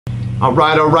All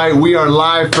right. We are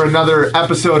live for another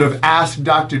episode of Ask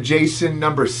Dr. Jason,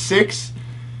 number 6.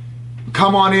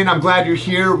 Come on in. I'm glad you're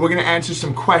here. We're going to answer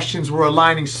some questions. We're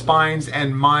aligning spines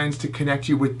and minds to connect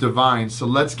you with divine. So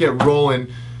let's get rolling.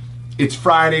 It's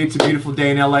Friday. It's a beautiful day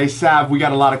in LA. Sav, we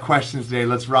got a lot of questions today.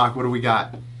 Let's rock. What do we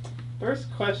got?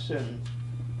 First question.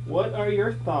 What are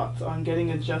your thoughts on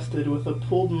getting adjusted with a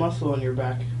pulled muscle in your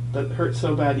back that hurts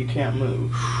so bad you can't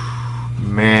move?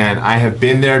 Man, I have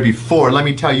been there before. Let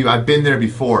me tell you, I've been there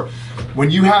before. When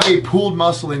you have a pulled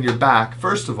muscle in your back,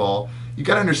 first of all, you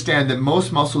got to understand that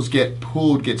most muscles get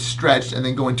pulled, get stretched, and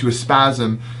then go into a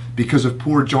spasm because of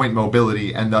poor joint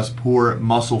mobility and thus poor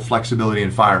muscle flexibility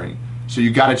and firing. So you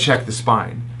got to check the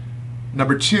spine.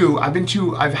 Number 2,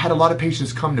 I've had a lot of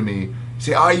patients come to me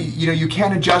say, oh, you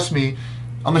can't adjust me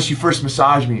unless you first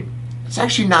massage me. It's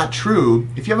actually not true.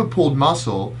 If you have a pulled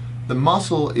muscle, the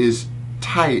muscle is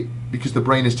tight because the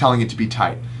brain is telling it to be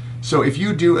tight. So if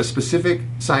you do a specific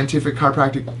scientific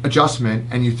chiropractic adjustment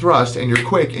and you thrust and you're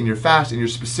quick and you're fast and you're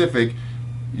specific,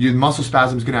 your muscle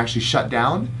spasm is going to actually shut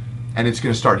down and it's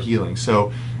going to start healing.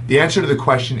 So the answer to the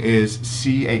question is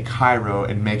see a chiro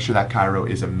and make sure that chiro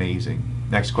is amazing.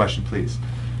 Next question, please.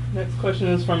 Next question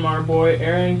is from our boy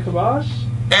Aaron Kabash.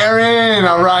 Aaron!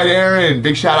 All right, Aaron.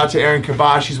 Big shout out to Aaron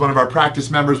Kabash. He's one of our practice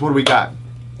members. What do we got?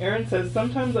 Aaron says,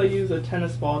 sometimes I use a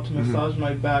tennis ball to massage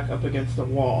my back up against a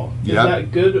wall. Is Yep.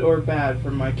 that good or bad for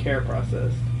my care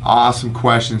process? Awesome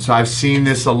question. So I've seen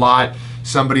this a lot.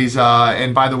 Somebody's,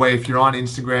 and by the way, if you're on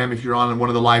Instagram, if you're on one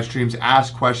of the live streams,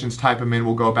 ask questions, type them in,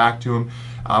 we'll go back to them.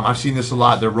 I've seen this a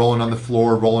lot. They're rolling on the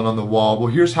floor, rolling on the wall. Well,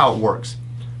 here's how it works.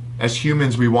 As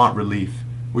humans, we want relief.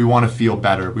 We want to feel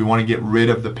better. We want to get rid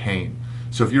of the pain.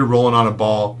 So if you're rolling on a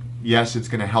ball, yes, it's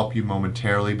going to help you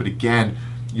momentarily, but again,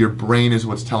 your brain is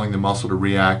what's telling the muscle to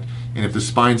react. And if the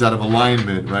spine's out of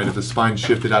alignment, right, if the spine's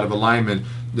shifted out of alignment,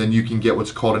 then you can get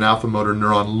what's called an alpha motor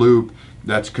neuron loop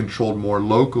that's controlled more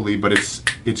locally, but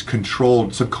it's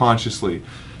controlled subconsciously.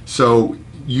 So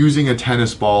using a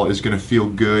tennis ball is going to feel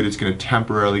good. It's going to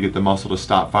temporarily get the muscle to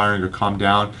stop firing or calm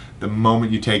down. The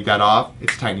moment you take that off,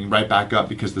 it's tightening right back up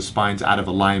because the spine's out of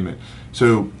alignment.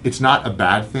 So it's not a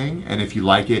bad thing, and if you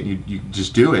like it, you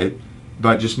just do it.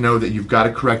 But just know that you've got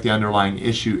to correct the underlying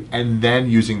issue, and then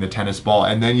using the tennis ball,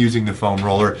 and then using the foam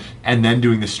roller, and then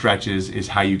doing the stretches is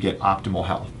how you get optimal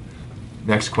health.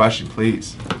 Next question,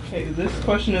 please. Okay, this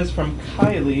question is from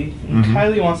Kylie. And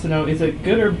Kylie wants to know, is it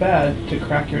good or bad to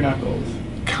crack your knuckles?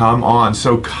 Come on.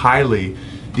 So Kylie,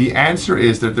 the answer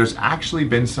is that there's actually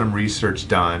been some research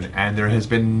done, and there has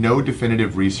been no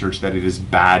definitive research that it is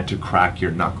bad to crack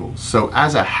your knuckles. So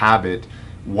as a habit,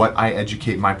 what I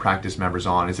educate my practice members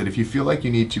on is that if you feel like you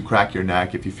need to crack your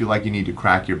neck, if you feel like you need to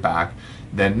crack your back,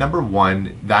 then number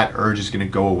 1, that urge is going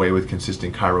to go away with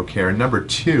consistent chiro care. And number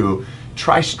 2,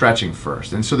 try stretching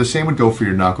first. And so the same would go for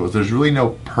your knuckles. There's really no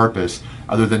purpose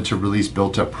other than to release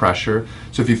built up pressure.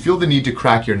 So if you feel the need to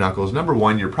crack your knuckles, number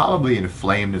 1, you're probably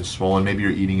inflamed and swollen. Maybe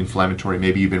you're eating inflammatory.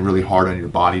 Maybe you've been really hard on your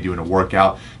body doing a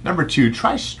workout. Number 2,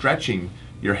 try stretching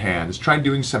your hands. Try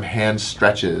doing some hand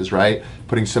stretches, right?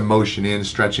 Putting some motion in,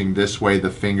 stretching this way, the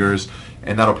fingers,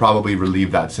 and that'll probably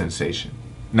relieve that sensation.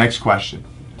 Next question.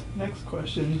 Next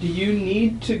question. Do you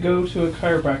need to go to a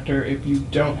chiropractor if you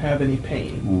don't have any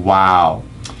pain? Wow.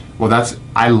 Well,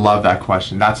 I love that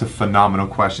question. That's a phenomenal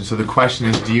question. So the question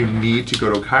is, do you need to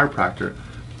go to a chiropractor?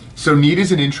 So need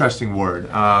is an interesting word.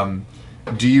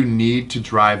 Do you need to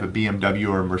drive a BMW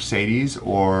or a Mercedes,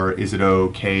 or is it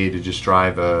okay to just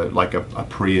drive a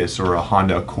Prius or a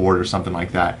Honda Accord or something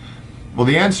like that? Well,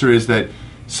 the answer is that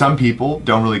some people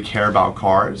don't really care about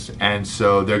cars, and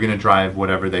so they're going to drive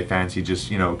whatever they fancy.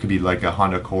 Just, it could be like a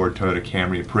Honda Accord, Toyota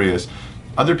Camry, a Prius.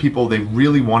 Other people, they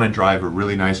really want to drive a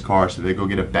really nice car, so they go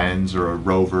get a Benz or a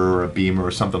Rover or a Beamer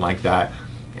or something like that.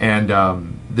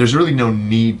 And there's really no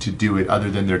need to do it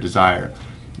other than their desire.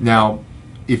 Now,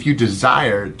 if you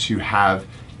desire to have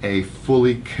a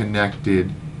fully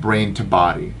connected brain to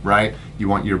body, right? You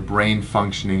want your brain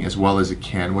functioning as well as it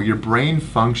can. Well, your brain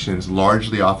functions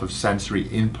largely off of sensory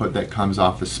input that comes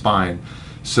off the spine.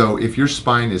 So if your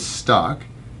spine is stuck,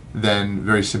 then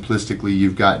very simplistically,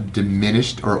 you've got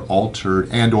diminished or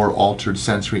altered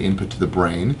sensory input to the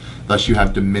brain. Thus you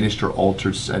have diminished or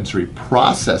altered sensory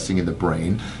processing in the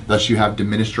brain. Thus you have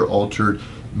diminished or altered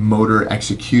motor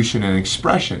execution and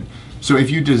expression. So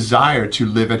if you desire to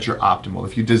live at your optimal,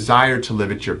 if you desire to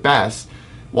live at your best,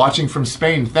 watching from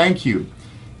Spain, thank you,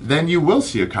 then you will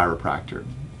see a chiropractor.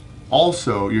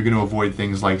 Also, you're going to avoid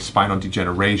things like spinal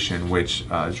degeneration, which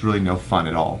is really no fun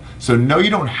at all. So no,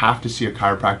 you don't have to see a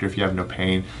chiropractor if you have no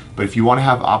pain, but if you want to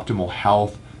have optimal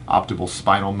health, optimal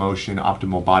spinal motion,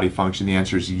 optimal body function, the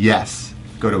answer is yes,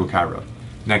 go to a chiro.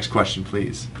 Next question,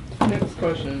 please. Next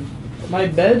question. My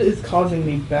bed is causing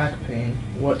me back pain.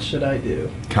 What should I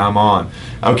do? Come on.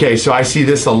 Okay, so I see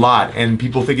this a lot, and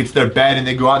people think it's their bed, and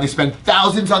they go out and they spend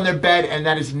thousands on their bed, and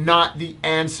that is not the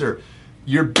answer.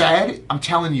 Your bed, I'm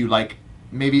telling you, like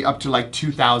maybe up to like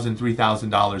 $2,000,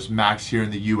 $3,000 max here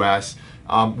in the US.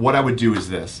 What I would do is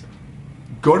this.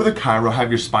 Go to the chiro, have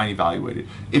your spine evaluated.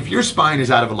 If your spine is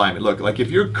out of alignment, look, like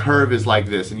if your curve is like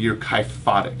this and you're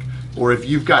kyphotic, or if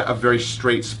you've got a very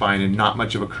straight spine and not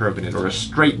much of a curve in it, or a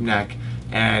straight neck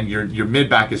and your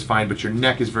mid-back is fine, but your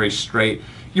neck is very straight,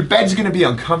 your bed's gonna be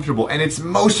uncomfortable, and it's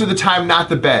most of the time not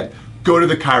the bed. Go to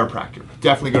the chiropractor.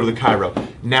 Definitely go to the chiro.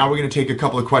 Now we're gonna take a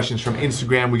couple of questions from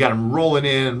Instagram. We got them rolling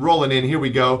in. Here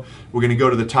we go. We're gonna go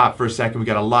to the top for a second. We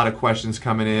got a lot of questions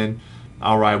coming in.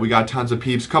 All right, we got tons of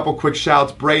peeps. Couple quick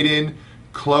shouts. Braden,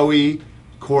 Chloe,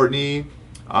 Courtney.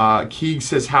 Keeg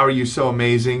says, how are you? So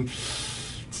amazing.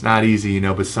 It's not easy, you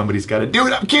know, but somebody's got to do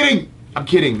it. I'm kidding. I'm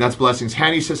kidding. That's blessings.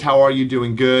 Hanny says, how are you?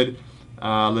 Doing good.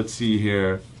 Let's see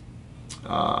here.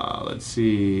 Let's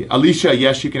see. Alicia,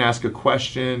 yes, you can ask a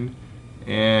question.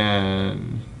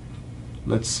 And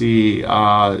let's see.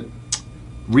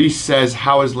 Reese says,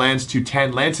 how is Lance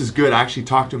 210? Lance is good. I actually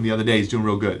talked to him the other day. He's doing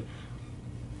real good.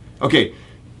 Okay.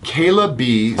 Kayla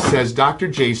B says, Dr.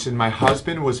 Jason, my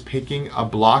husband was picking a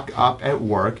block up at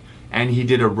work and he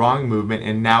did a wrong movement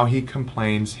and now he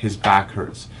complains his back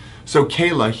hurts. So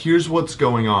Kayla, here's what's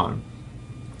going on.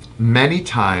 Many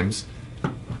times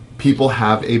people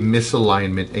have a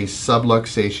misalignment, a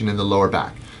subluxation in the lower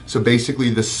back. So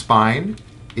basically the spine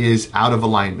is out of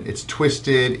alignment. It's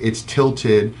twisted, it's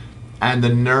tilted, and the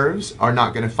nerves are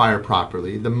not going to fire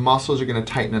properly. The muscles are going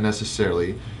to tighten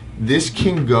unnecessarily. This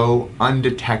can go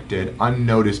undetected,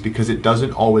 unnoticed, because it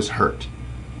doesn't always hurt.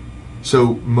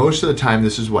 So most of the time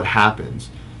this is what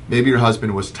happens. Maybe your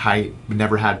husband was tight, but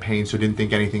never had pain, so didn't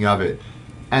think anything of it.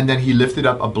 And then he lifted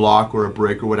up a block or a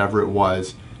brick or whatever it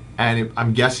was, and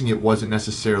I'm guessing it wasn't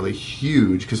necessarily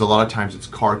huge, because a lot of times it's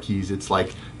car keys, it's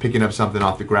like picking up something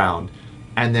off the ground.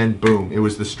 And then boom, it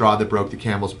was the straw that broke the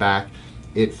camel's back.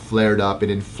 It flared up,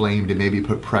 it inflamed, it maybe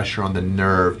put pressure on the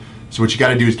nerve. So what you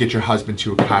gotta do is get your husband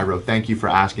to a chiro. Thank you for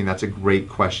asking, that's a great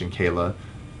question, Kayla.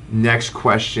 Next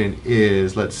question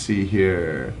is, let's see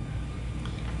here.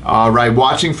 All right,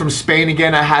 watching from Spain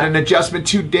again. I had an adjustment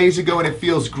 2 days ago and it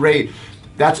feels great.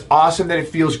 That's awesome that it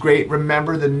feels great.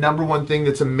 Remember, the number one thing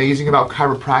that's amazing about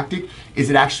chiropractic is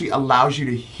it actually allows you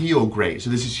to heal great. So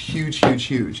this is huge, huge,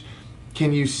 huge.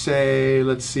 Can you say,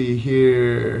 let's see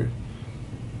here.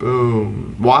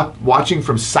 Boom. Watching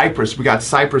from Cyprus. We got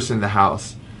Cyprus in the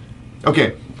house.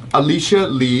 Okay, Alicia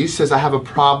Lee says, I have a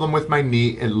problem with my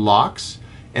knee. It locks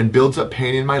and builds up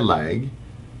pain in my leg,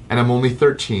 and I'm only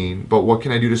 13, but what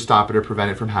can I do to stop it or prevent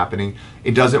it from happening?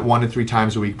 It does it 1 to 3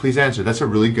 times a week. Please answer. That's a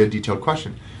really good detailed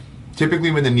question.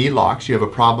 Typically when the knee locks, you have a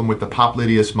problem with the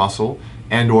popliteus muscle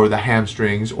and or the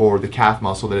hamstrings or the calf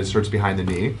muscle that inserts behind the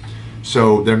knee.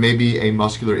 So there may be a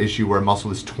muscular issue where a muscle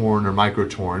is torn or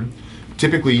micro-torn.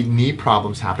 Typically knee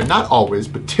problems happen, not always,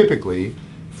 but typically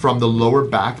from the lower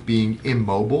back being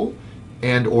immobile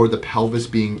and or the pelvis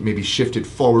being maybe shifted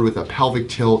forward with a pelvic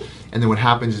tilt, and then what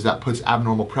happens is that puts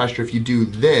abnormal pressure. If you do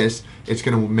this, it's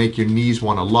going to make your knees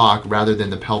want to lock rather than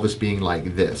the pelvis being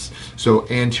like this. So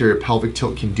anterior pelvic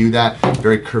tilt can do that.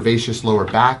 Very curvaceous lower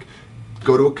back.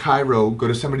 Go to a chiro, go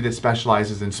to somebody that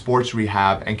specializes in sports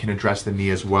rehab and can address the knee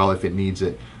as well if it needs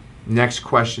it. Next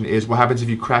question is, what happens if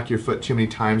you crack your foot too many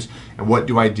times, and what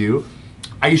do I do?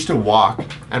 I used to walk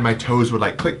and my toes would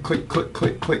like click, click, click,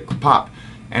 click, click, pop,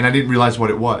 and I didn't realize what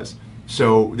it was.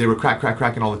 So they were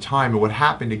cracking all the time, and what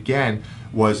happened again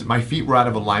was my feet were out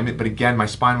of alignment, but again my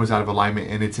spine was out of alignment,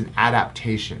 and it's an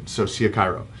adaptation. So see a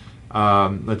chiro.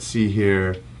 Let's see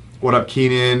here. What up,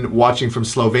 Keenan? Watching from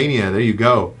Slovenia. There you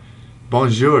go.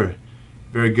 Bonjour.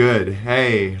 Very good.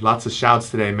 Hey, lots of shouts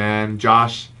today, man.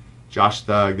 Josh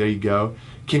Thug. There you go.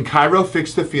 Can chiro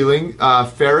fix the feeling?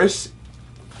 Ferris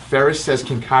says,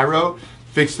 can chiro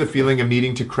fix the feeling of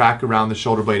needing to crack around the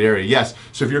shoulder blade area? Yes.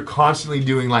 So if you're constantly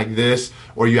doing like this,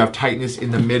 or you have tightness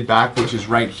in the mid back, which is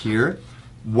right here,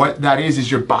 what that is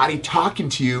your body talking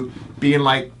to you, being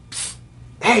like,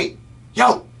 hey,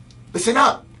 yo, listen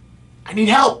up. I need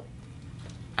help.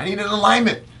 I need an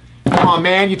alignment. Come on,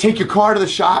 man. You take your car to the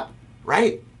shop,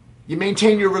 right? You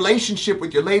maintain your relationship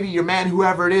with your lady, your man,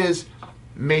 whoever it is.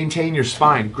 Maintain your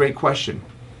spine. Great question.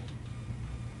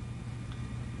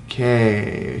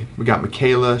 Okay, we got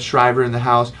Michaela Shriver in the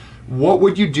house. What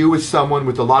would you do with someone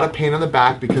with a lot of pain on the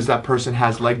back because that person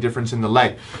has leg difference in the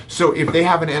leg? So if they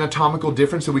have an anatomical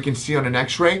difference that we can see on an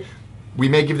x-ray, we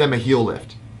may give them a heel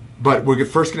lift. But we're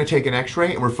first going to take an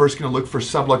x-ray, and we're first going to look for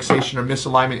subluxation or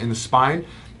misalignment in the spine,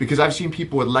 because I've seen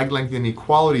people with leg length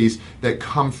inequalities that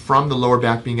come from the lower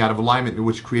back being out of alignment,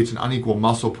 which creates an unequal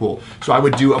muscle pull. So I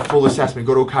would do a full assessment,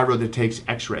 go to a chiro that takes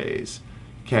x-rays.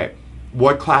 Okay,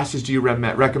 what classes do you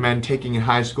recommend taking in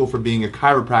high school for being a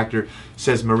chiropractor,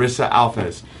 says Marissa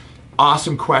Alfez.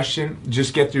 Awesome question.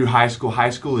 Just get through high school.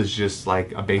 High school is just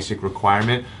like a basic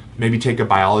requirement. Maybe take a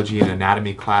biology and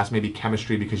anatomy class, maybe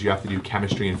chemistry, because you have to do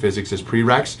chemistry and physics as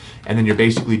prereqs, and then you're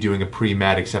basically doing a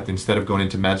pre-med, except instead of going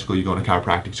into med school, you go into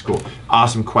chiropractic school.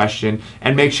 Awesome question.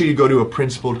 And make sure you go to a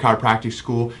principled chiropractic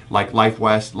school like Life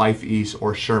West, Life East,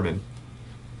 or Sherman.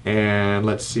 And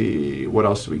let's see, what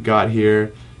else we got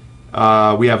here?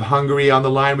 We have Hungary on the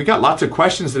line. We got lots of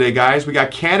questions today, guys. We got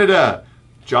Canada.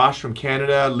 Josh from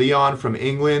Canada, Leon from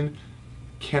England.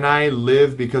 Can I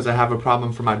live because I have a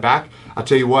problem for my back? I'll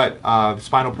tell you what,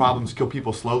 spinal problems kill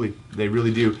people slowly. They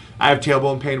really do. I have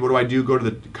tailbone pain. What do I do? Go to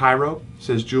the chiro,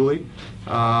 says Julie.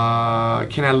 Can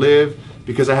I live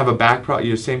because I have a back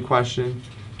problem? Same question.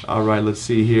 All right, let's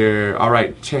see here. All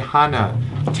right, Tehana.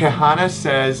 Tehana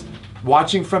says,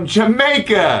 watching from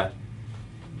Jamaica.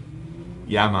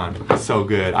 Yeah, man, so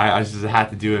good. I just had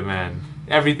to do it, man.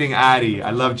 Everything Addy.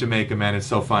 I love Jamaica, man. It's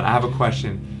so fun. I have a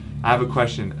question.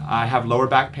 I have lower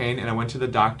back pain, and I went to the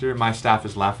doctor. My staff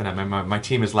is laughing at me. My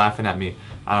team is laughing at me.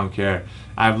 I don't care.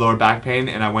 I have lower back pain,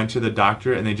 and I went to the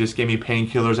doctor, and they just gave me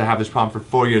painkillers. I have this problem for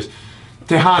 4 years.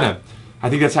 Tehana, I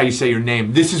think that's how you say your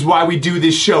name. This is why we do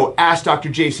this show. Ask Dr.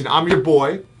 Jason. I'm your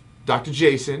boy, Dr.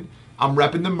 Jason. I'm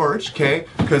repping the merch, okay?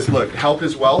 Because look, health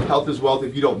is wealth. Health is wealth.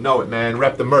 If you don't know it, man,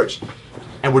 rep the merch.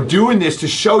 And we're doing this to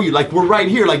show you, like, we're right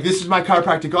here. Like, this is my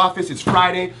chiropractic office. It's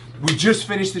Friday. We just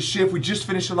finished the shift. We just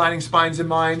finished aligning spines and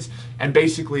minds. And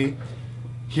basically,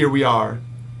 here we are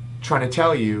trying to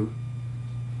tell you,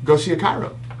 go see a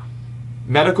chiro.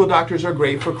 Medical doctors are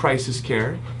great for crisis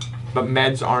care, but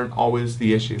meds aren't always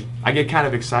the issue. I get kind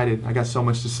of excited. I got so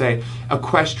much to say.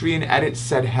 Equestrian Edit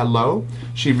said hello.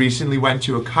 She recently went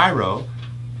to a chiro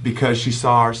because she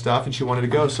saw our stuff and she wanted to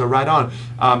go. So right on.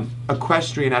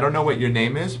 Equestrian, I don't know what your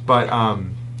name is, but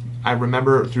I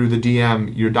remember through the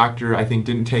DM, your doctor, I think,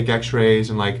 didn't take x-rays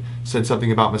and like said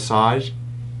something about massage.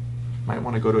 Might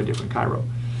want to go to a different chiro.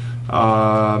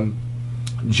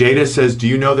 Jada says, do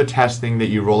you know the testing that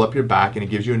you roll up your back and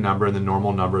it gives you a number and the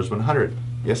normal number is 100?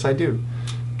 Yes, I do.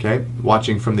 Okay,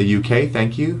 watching from the UK,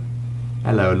 thank you.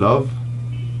 Hello, love.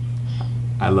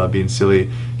 I love being silly.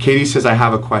 Katie says, I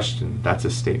have a question. That's a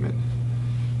statement.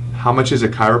 How much is a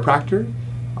chiropractor?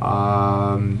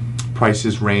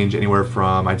 Prices range anywhere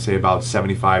from, I'd say, about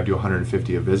 75 to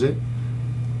 150 a visit.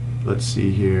 Let's see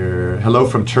here. Hello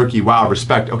from Turkey. Wow,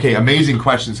 respect. Okay, amazing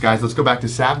questions, guys. Let's go back to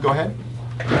Sav. Go ahead.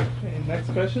 Okay, next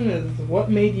question is,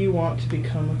 what made you want to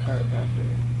become a chiropractor?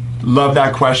 Love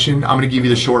that question. I'm going to give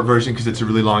you the short version because it's a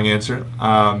really long answer.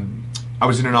 I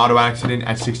was in an auto accident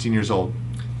at 16 years old.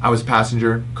 I was a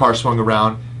passenger, car swung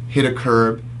around, hit a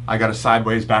curb. I got a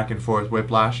sideways back and forth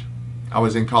whiplash. I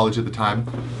was in college at the time.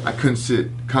 I couldn't sit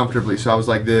comfortably, so I was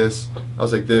like this.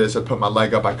 I put my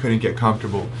leg up, I couldn't get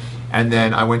comfortable. And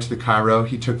then I went to the chiro.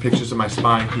 He took pictures of my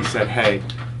spine. He said, hey,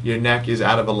 your neck is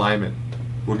out of alignment.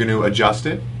 We're going to adjust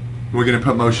it. We're going to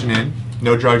put motion in.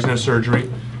 No drugs, no surgery.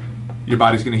 Your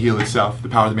body's going to heal itself. The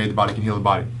power that made the body can heal the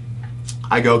body.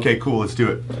 I go, okay, cool, let's do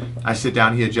it. I sit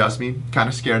down, he adjusts me. Kind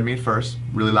of scared me at first.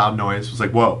 Really loud noise. Was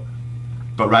like, whoa.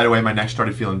 But right away, my neck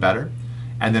started feeling better.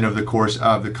 And then over the course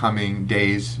of the coming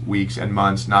days, weeks, and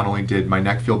months, not only did my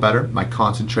neck feel better, my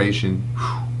concentration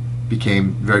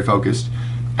became very focused.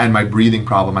 And my breathing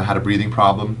problem, I had a breathing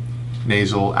problem,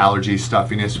 nasal, allergy,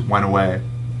 stuffiness, went away.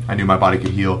 I knew my body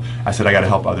could heal. I said, I got to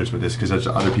help others with this because there's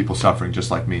other people suffering just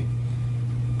like me.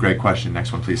 Great question.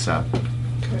 Next one, please, Sam.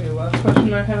 Okay, last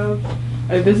question I have.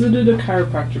 I visited a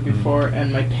chiropractor before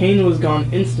and my pain was gone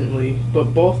instantly, but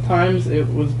both times it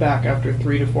was back after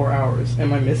 3 to 4 hours.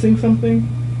 Am I missing something?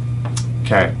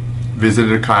 Okay.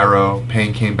 Visited a chiro,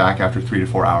 pain came back after 3 to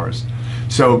 4 hours.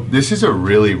 So this is a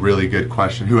really, really good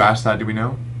question. Who asked that? Do we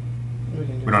know?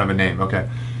 We don't have a name. Okay.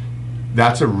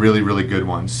 That's a really, really good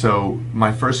one. So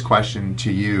my first question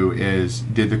to you is,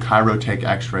 did the chiro take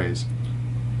x-rays?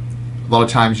 A lot of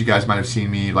times you guys might have seen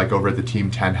me like over at the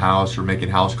Team 10 house or making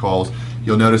house calls.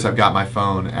 You'll notice I've got my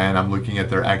phone and I'm looking at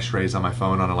their x-rays on my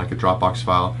phone on like a Dropbox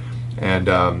file. And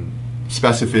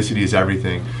specificity is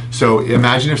everything. So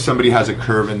imagine if somebody has a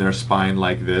curve in their spine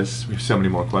like this. We have so many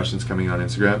more questions coming in on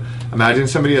Instagram. Imagine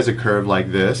somebody has a curve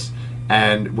like this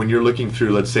And when you're looking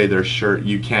through, let's say, their shirt,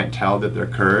 you can't tell that they're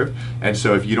curved. And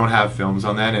so if you don't have films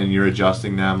on that and you're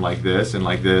adjusting them like this and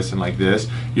like this and like this,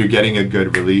 you're getting a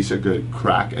good release, a good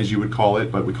crack, as you would call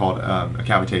it, but we call it a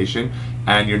cavitation.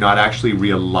 And you're not actually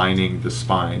realigning the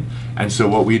spine. And so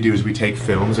what we do is we take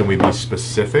films and we be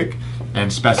specific,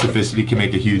 and specificity can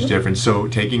make a huge difference. So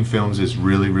taking films is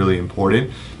really, really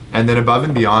important. And then above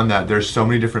and beyond that, there's so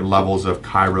many different levels of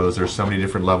chiros, there's so many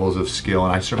different levels of skill,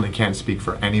 and I certainly can't speak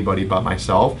for anybody but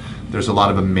myself. There's a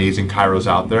lot of amazing chiros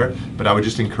out there, but I would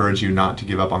just encourage you not to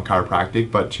give up on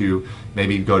chiropractic, but to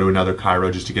maybe go to another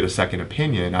chiro just to get a second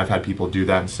opinion. I've had people do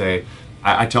that and say,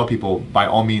 I tell people, by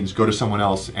all means, go to someone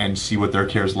else and see what their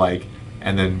care's like,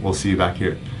 and then we'll see you back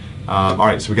here. All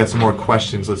right, so we got some more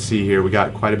questions. Let's see here. We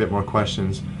got quite a bit more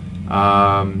questions.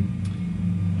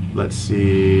 Let's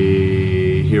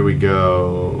see, here we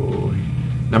go.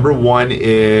 Number one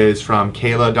is from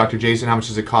Kayla. Dr. Jason, how much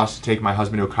does it cost to take my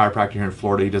husband to a chiropractor here in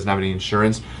Florida? He doesn't have any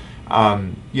insurance.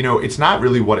 You know, it's not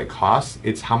really what it costs,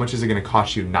 it's how much is it gonna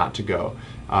cost you not to go.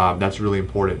 That's really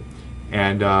important.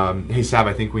 And hey Sav,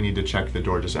 I think we need to check the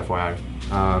door, just FYI.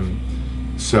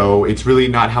 So it's really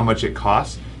not how much it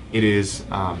costs, it is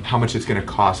how much it's gonna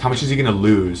cost. How much is he gonna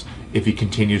lose if he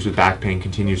continues with back pain,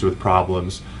 continues with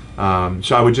problems?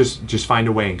 So I would just find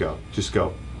a way and go. Just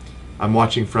go. I'm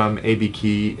watching from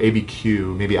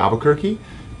ABQ, maybe Albuquerque.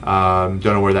 Don't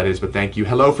know where that is, but thank you.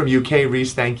 Hello from UK,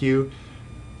 Reese, thank you.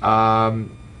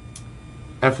 FYI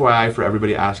for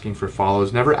everybody asking for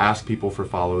follows. Never ask people for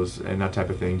follows and that type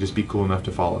of thing. Just be cool enough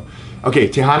to follow. Okay,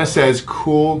 Tejana says,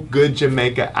 cool, good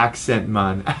Jamaica accent,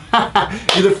 man.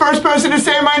 You're the first person to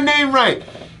say my name right.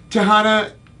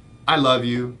 Tejana, I love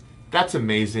you. That's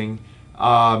amazing.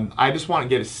 I just want to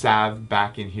get Sav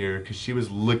back in here because she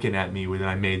was looking at me when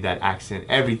I made that accent.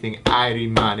 Everything Irie,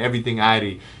 man, everything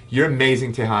Irie. You're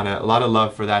amazing, Tejana. A lot of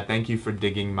love for that. Thank you for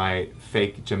digging my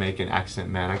fake Jamaican accent,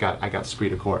 man. I got esprit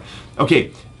de corps. Okay,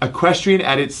 Equestrian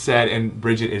Edit said, and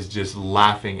Bridget is just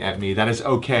laughing at me. That is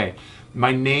okay.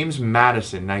 My name's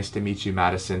Madison. Nice to meet you,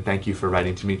 Madison. Thank you for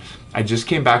writing to me. I just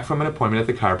came back from an appointment at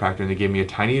the chiropractor and they gave me a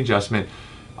tiny adjustment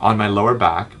on my lower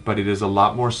back, but it is a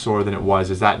lot more sore than it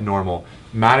was. Is that normal?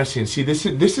 Madison, see, this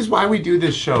is why we do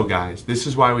this show, guys. This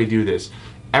is why we do this.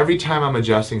 Every time I'm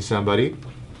adjusting somebody,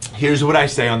 here's what I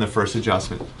say on the first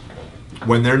adjustment.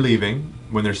 When they're leaving,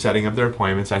 when they're setting up their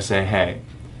appointments, I say, hey,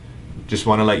 just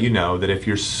want to let you know that if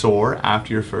you're sore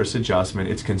after your first adjustment,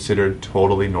 it's considered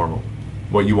totally normal.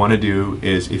 What you want to do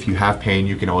is, if you have pain,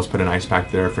 you can always put an ice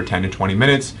pack there for 10 to 20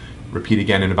 minutes, repeat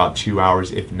again in about 2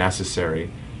 hours if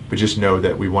necessary. But just know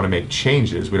that we want to make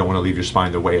changes. We don't want to leave your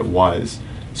spine the way it was.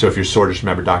 So if you're sore, just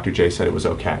remember Dr. J said it was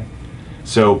okay.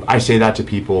 So I say that to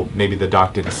people. Maybe the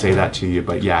doc didn't say that to you,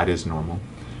 but yeah, it is normal.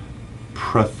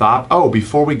 Prathap. Oh,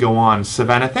 before we go on,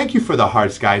 Savannah, thank you for the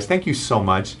hearts, guys. Thank you so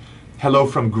much. Hello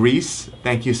from Greece.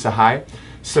 Thank you, Sahai.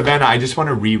 Savannah, I just want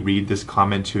to reread this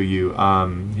comment to you.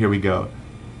 Here we go.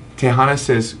 Tejana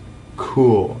says,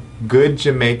 cool. Good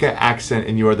Jamaica accent,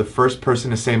 and you are the first person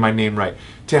to say my name right.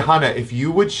 Tejana, if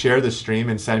you would share the stream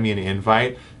and send me an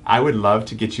invite, I would love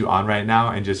to get you on right now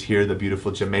and just hear the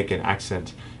beautiful Jamaican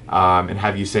accent and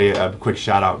have you say a quick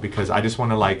shout out, because I just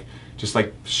want to just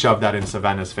shove that in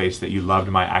Savannah's face that you loved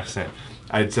my accent.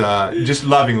 It's just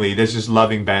lovingly, there's just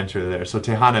loving banter there. So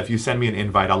Tejana, if you send me an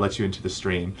invite, I'll let you into the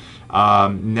stream.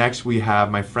 Next we have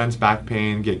my friend's back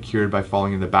pain get cured by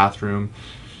falling in the bathroom.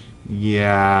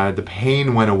 Yeah, the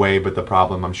pain went away, but the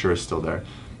problem I'm sure is still there.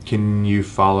 Can you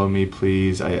follow me,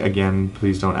 please? Again,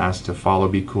 please don't ask to follow.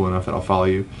 Be cool enough that I'll follow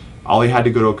you. Ollie had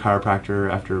to go to a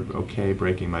chiropractor after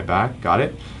breaking my back. Got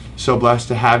it. So blessed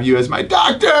to have you as my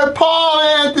doctor, Paul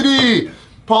Anthony.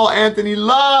 Paul Anthony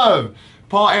Love.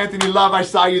 Paul Anthony Love, I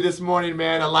saw you this morning,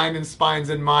 man. Aligned in spines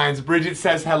and minds. Bridget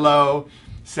says hello.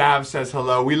 Sav says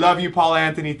hello. We love you, Paul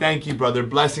Anthony. Thank you, brother.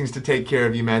 Blessings to take care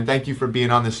of you, man. Thank you for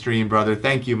being on the stream, brother.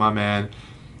 Thank you, my man.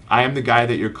 I am the guy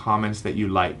that your comments that you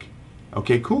like.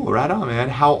 Okay, cool. Right on, man.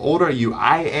 How old are you?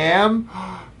 I am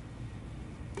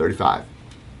 35.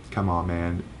 Come on,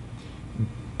 man.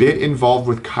 Bit involved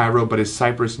with Cairo, but is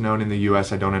Cyprus known in the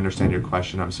U.S.? I don't understand your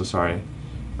question. I'm so sorry.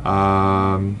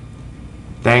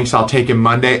 Thanks. I'll take it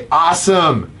Monday.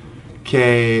 Awesome.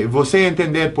 Que você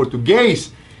entender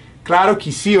português? Claro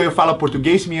que sim, eu falo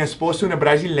português, minha esposa é uma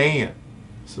brasileira.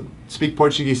 So speak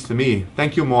Portuguese to me.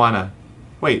 Thank you, Moana.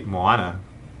 Wait, Moana?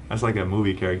 That's like a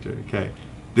movie character. Okay.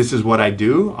 This is what I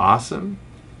do. Awesome.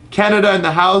 Canada in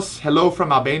the house. Hello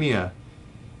from Albania.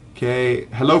 Okay.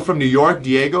 Hello from New York,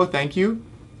 Diego. Thank you.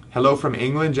 Hello from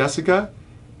England, Jessica.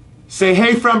 Say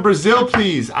hey from Brazil,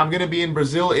 please. I'm going to be in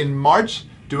Brazil in March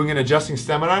doing an adjusting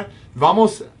seminar.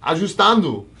 Vamos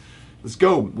ajustando. Let's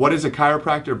go. What is a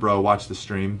chiropractor, bro? Watch the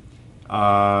stream.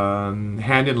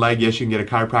 Hand and leg, yes, you can get a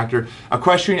chiropractor.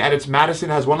 Equestrian Edits Madison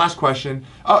has one last question.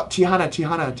 Oh,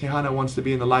 Tihana wants to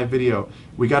be in the live video.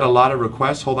 We got a lot of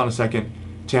requests. Hold on a second.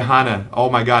 Tihana, oh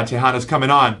my God, Tihana's coming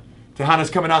on. Tihana's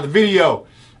coming on the video.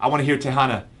 I want to hear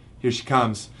Tihana. Here she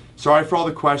comes. Sorry for all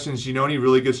the questions. Do you know any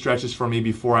really good stretches for me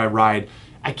before I ride?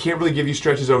 I can't really give you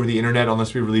stretches over the internet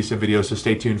unless we release a video, so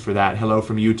stay tuned for that. Hello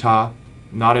from Utah.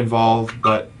 Not involved,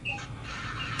 but...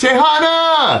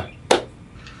 Tihana!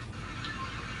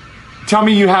 Tell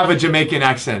me you have a Jamaican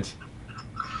accent.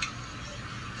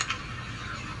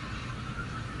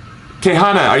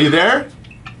 Tihana, are you there?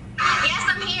 Yes,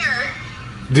 I'm here.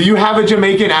 Do you have a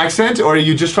Jamaican accent, or are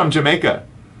you just from Jamaica?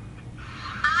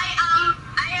 I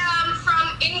am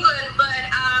from England, but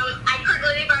I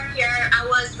currently live out here. I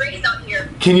was raised out here.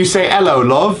 Can you say hello,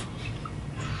 love?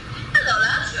 Hello,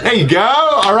 love. There you go.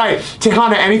 All right.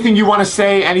 Tihana, anything you want to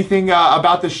say, anything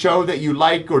about the show that you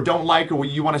like or don't like, or what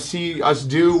you want to see us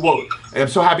do? Well, I'm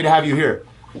so happy to have you here.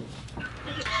 I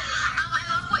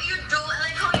love what you do. I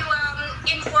like how you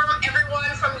inform everyone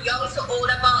from young to old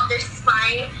about their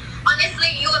spine. Honestly,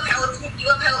 you have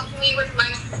helped me with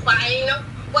my spine.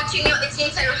 Watching you at the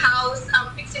Teen Center house,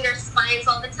 fixing their spines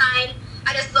all the time.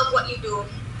 I just love what you do.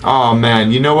 Oh,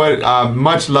 man. You know what?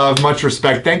 Much love, much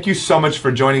respect. Thank you so much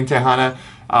for joining, Tihana.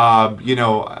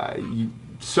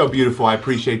 So beautiful. I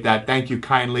appreciate that. Thank you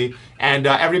kindly. And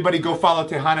everybody go follow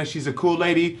Tihana. She's a cool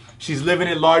lady. She's living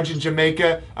at large in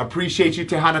Jamaica. Appreciate you,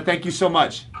 Tihana. Thank you so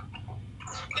much.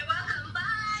 You're welcome.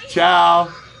 Bye. Ciao.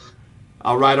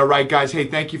 All right, guys. Hey,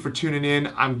 thank you for tuning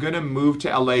in. I'm going to move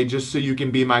to LA just so you can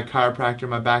be my chiropractor.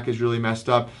 My back is really messed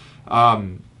up.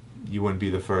 You wouldn't be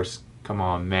the first. Come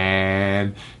on,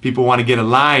 man. People want to get a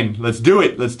line. Let's do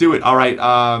it. Let's do it. All right.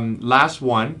 Last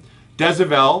one.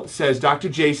 Dezavel says, Dr.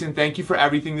 Jason, thank you for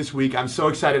everything this week. I'm so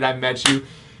excited I met you.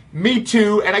 Me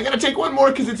too. And I got to take one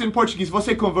more because it's in Portuguese.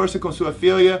 Você conversa com sua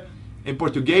filha em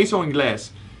português ou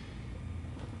inglês?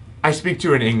 I speak to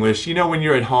her in English. You know, when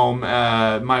you're at home,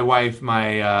 my wife,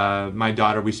 my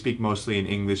daughter, we speak mostly in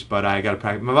English, but I got to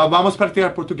practice. Vamos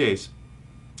practicar português.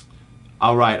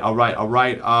 All right.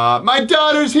 My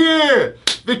daughter's here!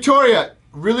 Victoria!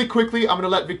 Really quickly, I'm going to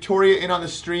let Victoria in on the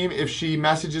stream if she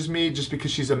messages me, just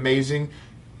because she's amazing.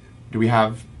 Do we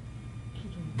have...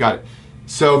 Got it.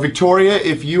 So, Victoria,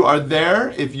 if you're there,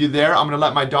 I'm going to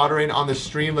let my daughter in on the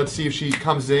stream. Let's see if she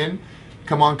comes in.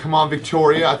 Come on,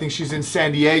 Victoria. I think she's in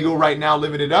San Diego right now,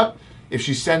 living it up. If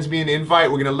she sends me an invite,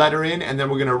 we're going to let her in, and then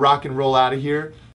we're going to rock and roll out of here.